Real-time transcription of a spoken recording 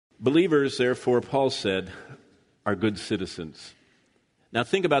Believers, therefore, Paul said, are good citizens. Now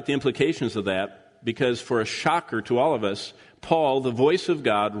think about the implications of that, because for a shocker to all of us, Paul, the voice of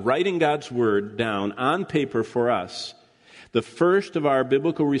God, writing God's word down on paper for us, the first of our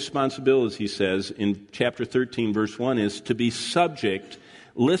biblical responsibilities, he says in chapter 13, verse 1, is to be subject,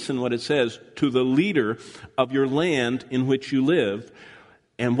 listen what it says, to the leader of your land in which you live.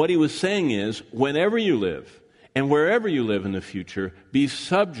 And what he was saying is, whenever you live and wherever you live in the future, be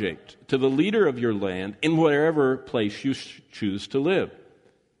subject to the leader of your land in whatever place you choose to live.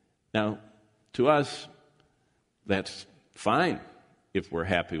 Now, to us, that's fine if we're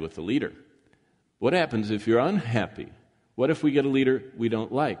happy with the leader. What happens if you're unhappy? What if we get a leader we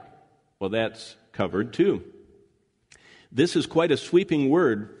don't like? Well, that's covered too. This is quite a sweeping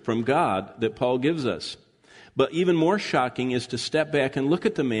word from God that Paul gives us. But even more shocking is to step back and look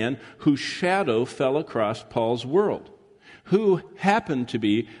at the man whose shadow fell across Paul's world, who happened to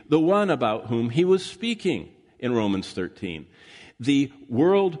be the one about whom he was speaking in Romans 13. The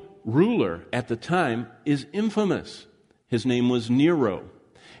world ruler at the time is infamous. His name was Nero.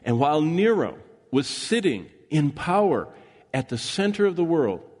 And while Nero was sitting in power at the center of the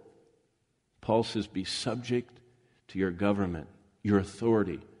world, Paul says, be subject to your government, your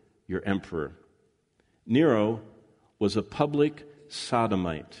authority, your emperor. Nero was a public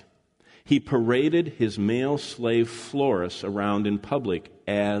sodomite. He paraded his male slave Florus around in public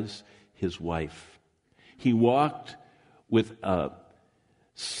as his wife. He walked with a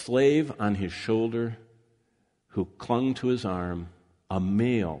slave on his shoulder who clung to his arm, a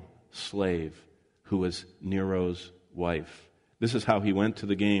male slave who was Nero's wife. This is how he went to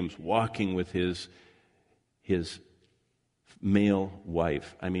the games, walking with his male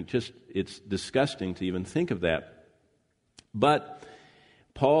wife. I mean, it's disgusting to even think of that. But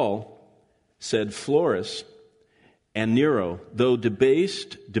Paul said Florus and Nero, though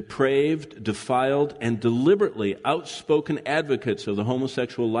debased, depraved, defiled, and deliberately outspoken advocates of the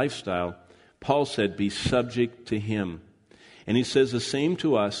homosexual lifestyle, Paul said, be subject to him. And he says the same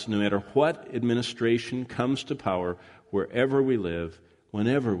to us, no matter what administration comes to power, wherever we live,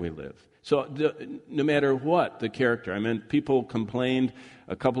 whenever we live. So no matter what the character. I mean, people complained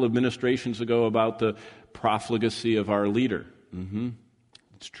a couple of administrations ago about the profligacy of our leader.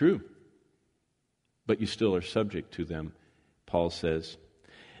 It's true. But you still are subject to them, Paul says.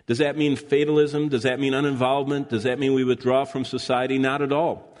 Does that mean fatalism? Does that mean uninvolvement? Does that mean we withdraw from society? Not at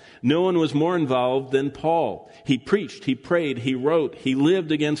all. No one was more involved than Paul. He preached, he prayed, he wrote, he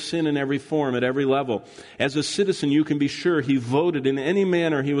lived against sin in every form, at every level. As a citizen, you can be sure he voted in any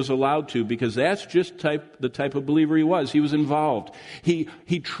manner he was allowed to, because that's just the type of believer he was. He was involved. He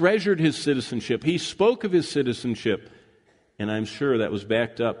treasured his citizenship. He spoke of his citizenship. And I'm sure that was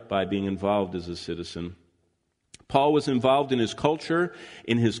backed up by being involved as a citizen. Paul was involved in his culture,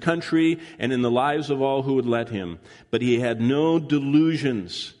 in his country, and in the lives of all who would let him. But he had no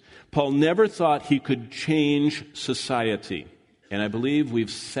delusions. Paul never thought he could change society. And I believe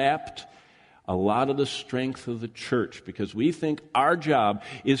we've sapped a lot of the strength of the church because we think our job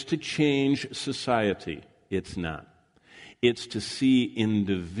is to change society. It's not. It's to see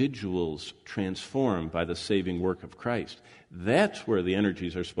individuals transformed by the saving work of Christ. That's where the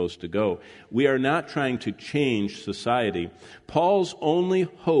energies are supposed to go. We are not trying to change society. Paul's only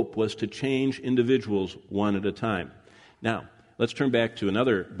hope was to change individuals one at a time. Now, let's turn back to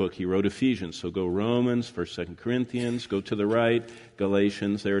another book he wrote, Ephesians. So go Romans, 1st, 2nd Corinthians, go to the right,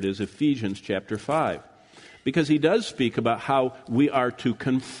 Galatians, there it is, Ephesians chapter 5. Because he does speak about how we are to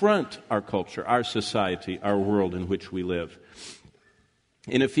confront our culture, our society, our world in which we live.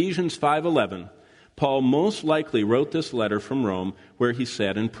 In Ephesians 5:11, Paul most likely wrote this letter from Rome where he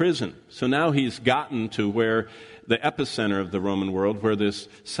sat in prison. So now he's gotten to where the epicenter of the Roman world, where this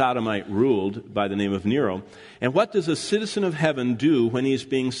sodomite ruled by the name of Nero. And what does a citizen of heaven do when he's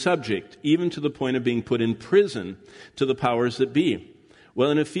being subject, even to the point of being put in prison, to the powers that be? Well,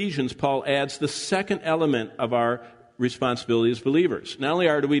 in Ephesians, Paul adds the second element of our responsibility as believers. Not only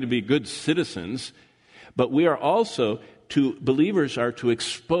are we to be good citizens, but we are also believers are to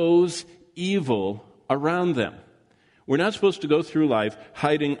expose evil around them. We're not supposed to go through life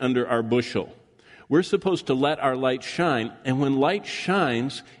hiding under our bushel. We're supposed to let our light shine, and when light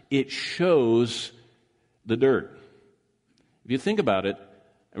shines, it shows the dirt. If you think about it,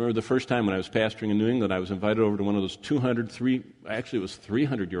 I remember the first time when I was pastoring in New England, I was invited over to one of those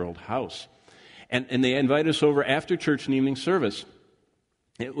 300-year-old house. And they invited us over after church and evening service.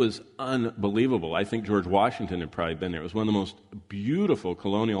 It was unbelievable. I think George Washington had probably been there. It was one of the most beautiful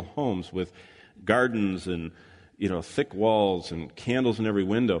colonial homes with gardens and, thick walls and candles in every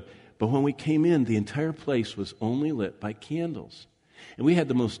window. But when we came in, the entire place was only lit by candles. And we had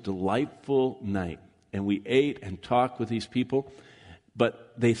the most delightful night. And we ate and talked with these people.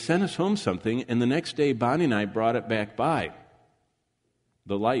 But they sent us home something, and the next day Bonnie and I brought it back by.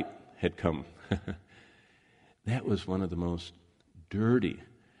 The light had come. That was one of the most dirty,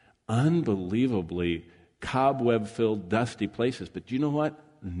 unbelievably cobweb-filled, dusty places. But you know what?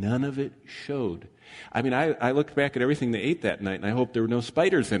 None of it showed. I mean, I looked back at everything they ate that night, and I hope there were no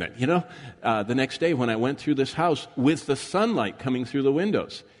spiders in it, the next day when I went through this house with the sunlight coming through the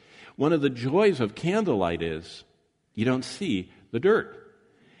windows. One of the joys of candlelight is you don't see the dirt.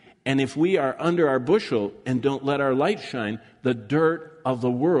 And if we are under our bushel and don't let our light shine, the dirt of the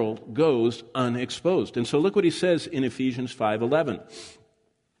world goes unexposed. And so look what he says in Ephesians 5:11.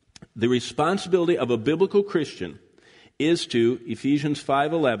 The responsibility of a biblical Christian is to, Ephesians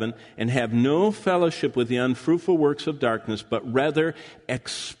 5:11, and have no fellowship with the unfruitful works of darkness, but rather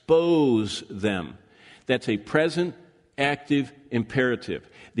expose them. That's a present, active imperative.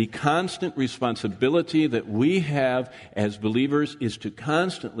 The constant responsibility that we have as believers is to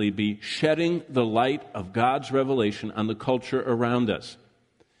constantly be shedding the light of God's revelation on the culture around us.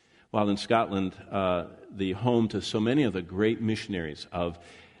 While in Scotland, the home to so many of the great missionaries of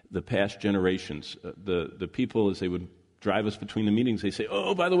the past generations, the people, as they would drive us between the meetings, they say,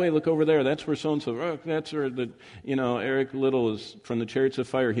 oh, by the way, look over there, that's where so-and-so, oh, that's where Eric Little is from the Chariots of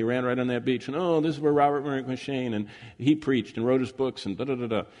Fire, he ran right on that beach, and oh, this is where Robert Merrick McShane, and he preached and wrote his books, and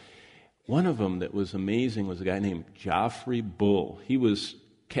da-da-da-da. One of them that was amazing was a guy named Geoffrey Bull. He was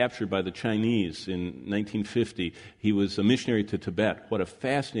captured by the Chinese in 1950. He was a missionary to Tibet. What a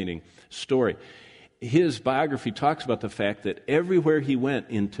fascinating story. His biography talks about the fact that everywhere he went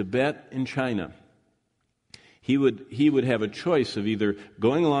in Tibet and China, he would have a choice of either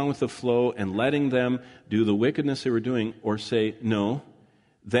going along with the flow and letting them do the wickedness they were doing, or say, no,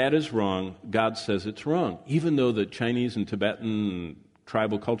 that is wrong. God says it's wrong, even though the Chinese and Tibetan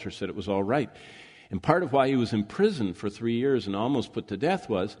tribal culture said it was all right. And part of why he was in prison for 3 years and almost put to death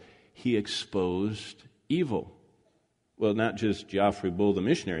was he exposed evil. Well, not just Geoffrey Bull, the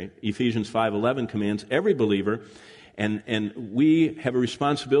missionary. Ephesians 5:11 commands every believer, and we have a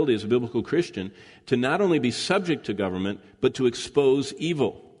responsibility as a biblical Christian to not only be subject to government, but to expose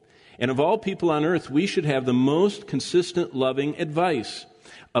evil. And of all people on earth, we should have the most consistent, loving advice.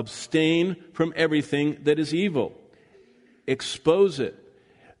 Abstain from everything that is evil. Expose it.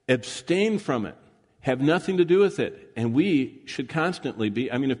 Abstain from it. Have nothing to do with it. And we should constantly be,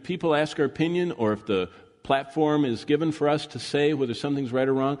 if people ask our opinion, or if the platform is given for us to say whether something's right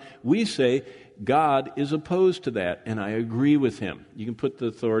or wrong, we say, God is opposed to that, and I agree with him. You can put the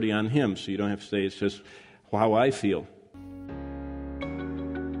authority on him, so you don't have to say it's just how I feel.